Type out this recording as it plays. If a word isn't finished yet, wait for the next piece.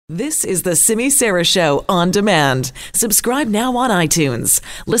This is the Simi Sara Show on demand. Subscribe now on iTunes.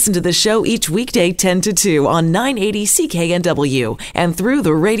 Listen to the show each weekday 10 to 2 on 980 CKNW and through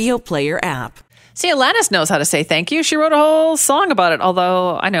the Radio Player app. See, Alanis knows how to say thank you. She wrote a whole song about it,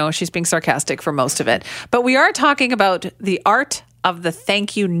 although I know she's being sarcastic for most of it. But we are talking about the art of the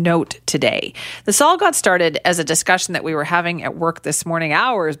thank you note today. This all got started as a discussion that we were having at work this morning,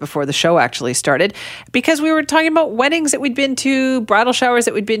 hours before the show actually started, because we were talking about weddings that we'd been to, bridal showers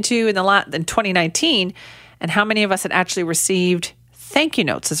that we'd been to in 2019, and how many of us had actually received thank you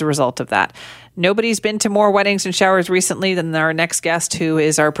notes as a result of that. Nobody's been to more weddings and showers recently than our next guest, who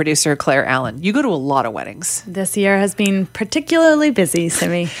is our producer, Claire Allen. You go to a lot of weddings. This year has been particularly busy,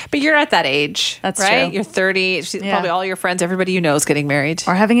 Simi. But you're at that age, That's right? true. You're 30. Probably all your friends, everybody you know is getting married.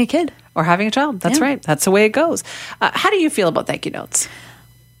 Or having a kid. Or having a child. That's right. That's the way it goes. How do you feel about thank you notes?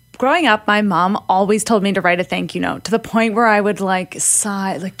 Growing up, my mom always told me to write a thank you note, to the point where I would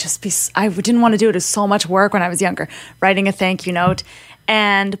sigh, I didn't want to do it. It was so much work when I was younger, writing a thank you note.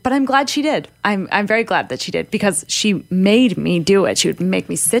 But I'm glad she did. I'm very glad that she did, because she made me do it. She would make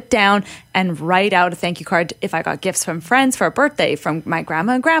me sit down and write out a thank you card if I got gifts from friends for a birthday, from my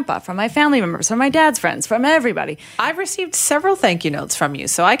grandma and grandpa, from my family members, from my dad's friends, from everybody. I've received several thank you notes from you,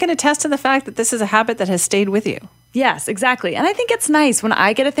 so I can attest to the fact that this is a habit that has stayed with you. Yes, exactly. And I think it's nice when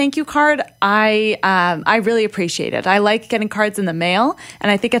I get a thank you card. I really appreciate it. I like getting cards in the mail,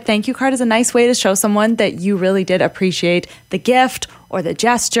 and I think a thank you card is a nice way to show someone that you really did appreciate the gift or the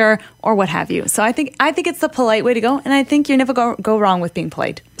gesture or what have you. So I think it's the polite way to go, and I think you never go wrong with being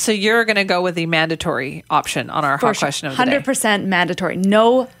polite. So you're going to go with the mandatory option on our hot question of the day. 100% mandatory.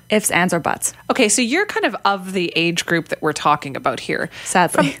 No ifs, ands, or buts. Okay, so you're kind of the age group that we're talking about here.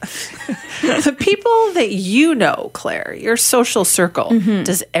 Sadly. The people that you know, Claire, your social circle,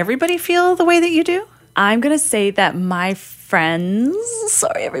 does everybody feel the way that you do? I'm going to say that my friends,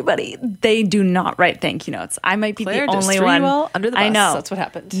 sorry everybody, they do not write thank you notes. I might be Claire the just only threw one. you all under the bus. I know. That's what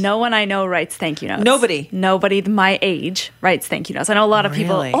happened. No one I know writes thank you notes. Nobody my age writes thank you notes. I know a lot of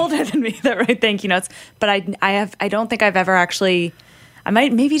people Really? older than me that write thank you notes, but I don't think I've ever actually,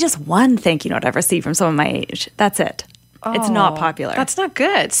 maybe just one thank you note I've received from someone my age. That's it. It's not popular. That's not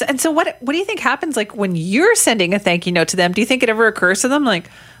good. So what do you think happens when you're sending a thank you note to them? Do you think it ever occurs to them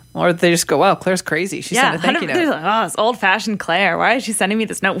or they just go, wow, Claire's crazy. She sent a thank you note. Oh, it's old-fashioned Claire. Why is she sending me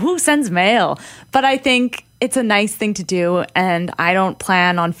this note? Who sends mail? But I think it's a nice thing to do, and I don't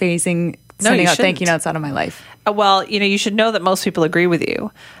plan on sending out thank you notes out of my life. Well, you should know that most people agree with you.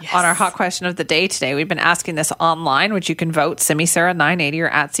 Yes. On our hot question of the day today. We've been asking this online, which you can vote Simi Sara 980 or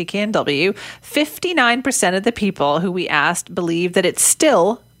at CKNW. 59% of the people who we asked believe that it's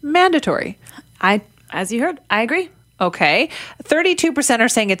still mandatory. As you heard, I agree. Okay. 32% are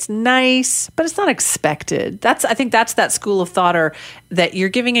saying it's nice, but it's not expected. I think that's that school of thought, or that you're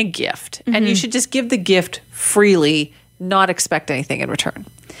giving a gift and you should just give the gift freely, not expect anything in return.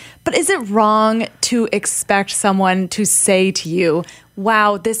 But is it wrong to expect someone to say to you,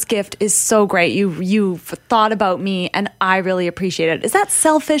 wow, this gift is so great. You've thought about me and I really appreciate it. Is that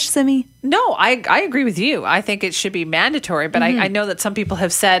selfish, Simi? No, I agree with you. I think it should be mandatory, but I know that some people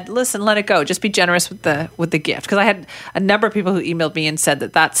have said, listen, let it go. Just be generous with the gift. Because I had a number of people who emailed me and said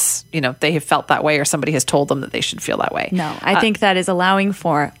that's, they have felt that way, or somebody has told them that they should feel that way. No, I think that is allowing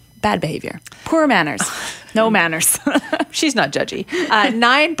for bad behavior, poor manners, no manners. She's not judgy.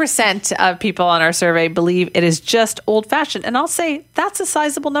 9% of people on our survey believe it is just old-fashioned. And I'll say that's a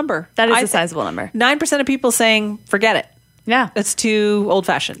sizable number. That is a sizable number. 9% of people saying, forget it. Yeah. It's too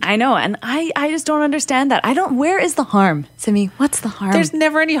old-fashioned. I know. And I just don't understand that. Where is the harm, Simi? What's the harm? There's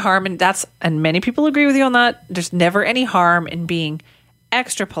never any harm. And many people agree with you on that. There's never any harm in being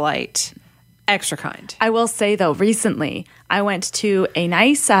extra polite, extra kind. I will say, though, recently I went to a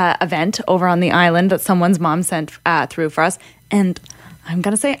nice event over on the island that someone's mom sent through for us. And I'm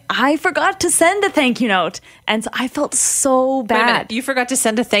going to say I forgot to send a thank you note. And so I felt so bad. Wait a minute. You forgot to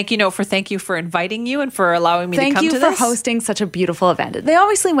send a thank you note thank you for inviting you and for allowing me to come to this? Thank you for hosting such a beautiful event. They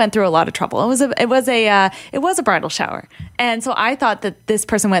obviously went through a lot of trouble. It was a bridal shower. And so I thought that this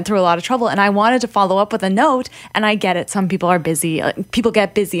person went through a lot of trouble, and I wanted to follow up with a note. And I get it. Some people are busy. People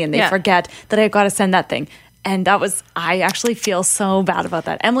get busy and they forget that I've got to send that thing. And I actually feel so bad about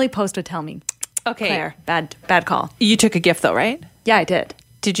that. Emily Post would tell me, okay, Claire, bad call. You took a gift though, right? Yeah, I did.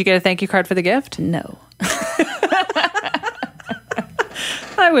 Did you get a thank you card for the gift? No.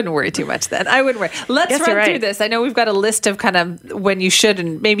 I wouldn't worry too much then. I wouldn't worry. Let's Guess run you're through right. this. I know we've got a list of kind of when you should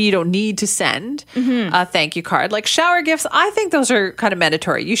and maybe you don't need to send a thank you card. Like shower gifts, I think those are kind of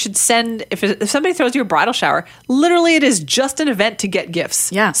mandatory. You should send, if somebody throws you a bridal shower, literally it is just an event to get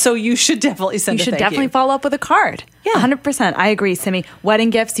gifts. Yeah. So you should definitely send You a should thank definitely you. follow up with a card. Yeah. 100%. I agree, Simi.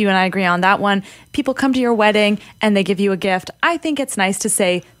 Wedding gifts, you and I agree on that one. People come to your wedding and they give you a gift. I think it's nice to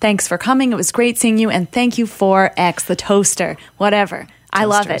say, thanks for coming. It was great seeing you. And thank you for X, the toaster, whatever. I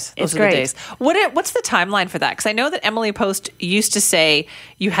love it. Toasters. It's Those are the great. days. What's the timeline for that? Because I know that Emily Post used to say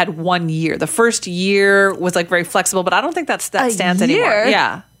you had 1 year. The first year was like very flexible, but I don't think that stands anymore. year?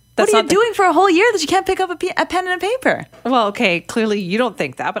 Yeah. What That's are you not the- doing for a whole year that you can't pick up a pen and a paper? Well, okay, clearly you don't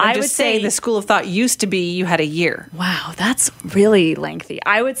think that, but I'm I just would saying say- the school of thought used to be you had a year. Wow, that's really lengthy.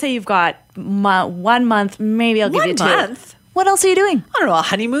 I would say you've got 1 month, maybe I'll give 1 you 2. month? What else are you doing? I don't know, a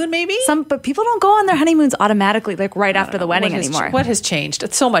honeymoon maybe? But people don't go on their honeymoons automatically, like right after the wedding anymore. What has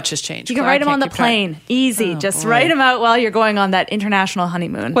changed? So much has changed. You can Claire, I write them on the can't keep track. plane. Easy. Just boy. write them out while you're going on that international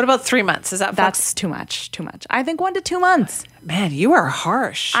honeymoon. What about 3 months? Is that That's too much. Too much. I think 1 to 2 months. Man, you are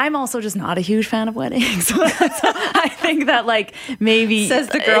harsh. I'm also just not a huge fan of weddings. I think that like maybe Says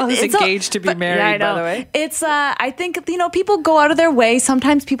the girl who's it's all- engaged to be but- married, yeah, I by know. the way. It's I think people go out of their way.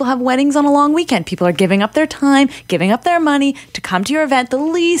 Sometimes people have weddings on a long weekend. People are giving up their time, giving up their money to come to your event. The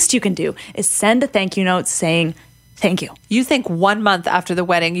least you can do is send a thank you note saying thank you. You think 1 month after the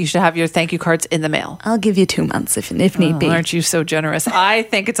wedding you should have your thank you cards in the mail? I'll give you 2 months if need be. Aren't you so generous? I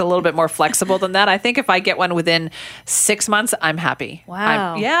think it's a little bit more flexible than that. I think if I get one within 6 months, I'm happy.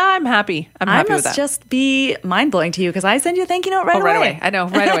 Wow. I'm happy. I'm I happy with must that. just be mind blowing to you because I send you a thank you note right Oh, right away. away. I know,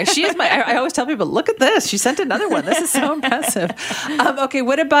 right away. She is my. I always tell people, look at this. She sent another one. This is so impressive. Okay,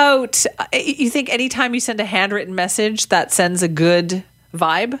 what about? You think anytime you send a handwritten message that sends a good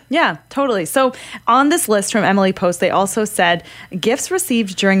vibe? Yeah, totally. So on this list from Emily Post, they also said gifts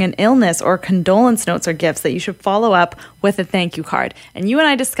received during an illness or condolence notes or gifts that you should follow up with a thank you card. And you and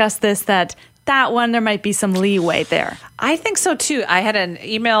I discussed this, that one, there might be some leeway there. I think so too. I had an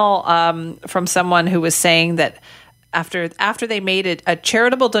email from someone who was saying that after they made a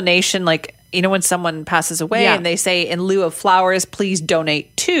charitable donation, like, you know, when someone passes away Yeah. and they say in lieu of flowers, please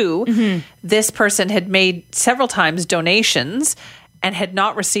donate to, this person had made several times donations and had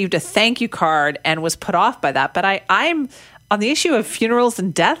not received a thank you card and was put off by that. But I'm on the issue of funerals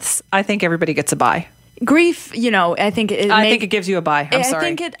and deaths, I think everybody gets a buy. Grief, I think I think it gives you a buy. I'm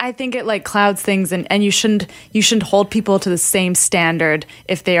sorry. I think it like clouds things, and you shouldn't hold people to the same standard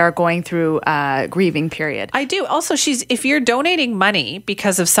if they are going through a grieving period. I do. Also, if you're donating money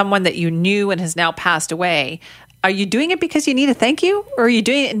because of someone that you knew and has now passed away, are you doing it because you need a thank you, or are you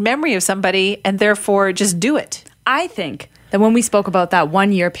doing it in memory of somebody and therefore just do it? I think that when we spoke about that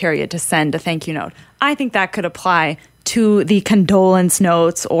 1 year period to send a thank you note, I think that could apply to the condolence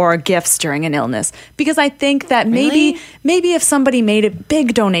notes or gifts during an illness, because I think that maybe if somebody made a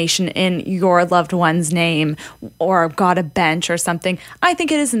big donation in your loved one's name or got a bench or something, I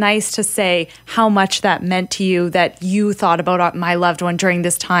think it is nice to say how much that meant to you, that you thought about my loved one during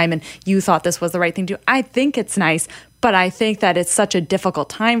this time and you thought this was the right thing to do. I think it's nice. But I think that it's such a difficult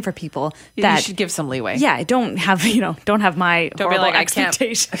time for people that you should give some leeway. Yeah, don't have my Don't be horrible like, I can't.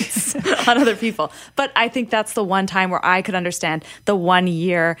 expectations on other people. But I think that's the one time where I could understand the 1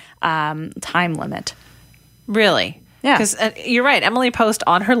 year time limit. Really? Yeah. Because you're right. Emily Post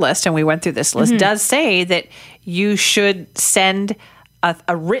on her list, and we went through this list, does say that you should send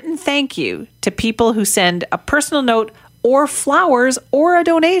a written thank you to people who send a personal note or flowers or a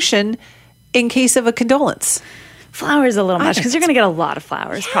donation in case of a condolence. Flowers a little much think because you're going to get a lot of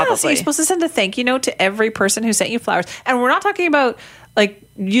flowers Yeah, probably. so you're supposed to send a thank you note to every person who sent you flowers. And we're not talking about like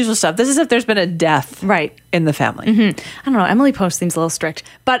usual stuff. This is if there's been a death Right. in the family. I don't know. Emily Post seems a little strict,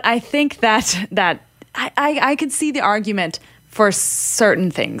 but I think that I could see the argument for certain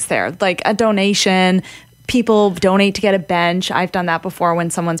things there, like a donation. People donate to get a bench. I've done that before when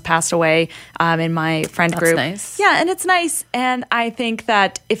someone's passed away in my friend group. nice. Yeah, and it's nice. And I think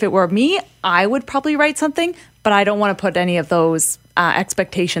that if it were me, I would probably write something, but I don't want to put any of those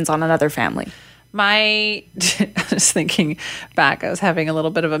expectations on another family. I was thinking back, I was having a little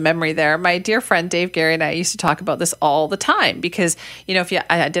bit of a memory there. My dear friend Dave Gary and I used to talk about this all the time because, if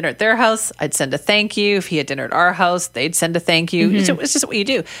I had dinner at their house, I'd send a thank you. If he had dinner at our house, they'd send a thank you. It's just what you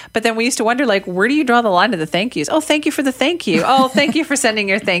do. But then we used to wonder, like, where do you draw the line of the thank yous? Oh, thank you for the thank you. Oh, thank you for sending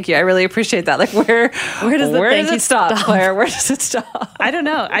your thank you. I really appreciate that. Like, where does the thank you it stop, stop? Claire? Where does it stop? I don't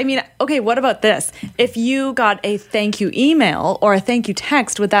know. I mean, okay, what about this? If you got a thank you email or a thank you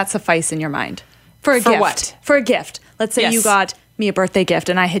text, would that suffice in your mind? For a For gift. what? For a gift. Let's say Yes. you got me a birthday gift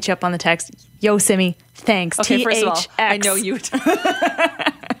and I hit you up on the text, yo, Simi, thanks. Okay, first of all, THX. I know you would.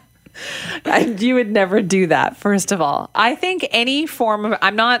 You would never do that, first of all. I think any form of,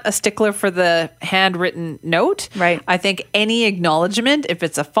 I'm not a stickler for the handwritten note. Right. I think any acknowledgement, if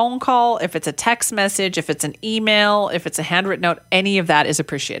it's a phone call, if it's a text message, if it's an email, if it's a handwritten note, any of that is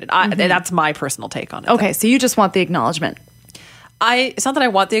appreciated. That's my personal take on it. Okay, so you just want the acknowledgement. It's not that I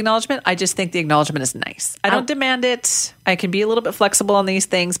want the acknowledgement. I just think the acknowledgement is nice. I don't demand it. I can be a little bit flexible on these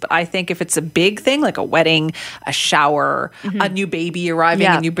things, but I think if it's a big thing like a wedding, a shower, a new baby arriving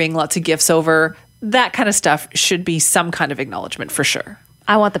and you bring lots of gifts over, that kind of stuff should be some kind of acknowledgement for sure.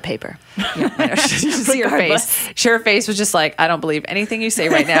 I want the paper. Yeah, see her face. Her face was just like, I don't believe anything you say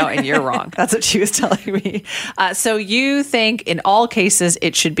right now, and you're wrong. That's what she was telling me. So you think in all cases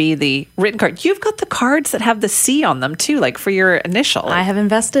it should be the written card. You've got the cards that have the C on them too, like for your initial. I have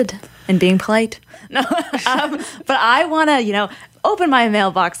invested in being polite. No, but I want to, open my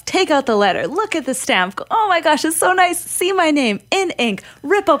mailbox, take out the letter, look at the stamp, go, oh my gosh, it's so nice, see my name in ink,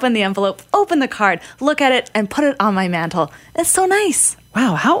 rip open the envelope, open the card, look at it, and put it on my mantle. It's so nice.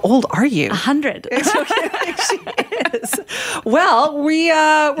 Wow, how old are you? 100. She is. Well,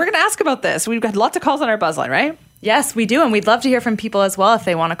 we're going to ask about this. We've got lots of calls on our Buzzline, right? Yes, we do, and we'd love to hear from people as well if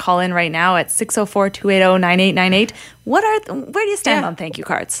they want to call in right now at 604-280-9898. Where do you stand on thank you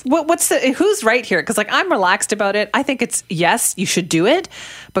cards? Who's right here? Because I'm relaxed about it. I think it's yes, you should do it,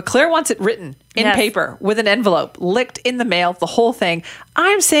 but Claire wants it written in paper with an envelope, licked in the mail, the whole thing.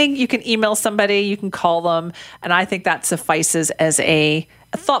 I'm saying you can email somebody, you can call them, and I think that suffices as a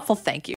thoughtful thank you.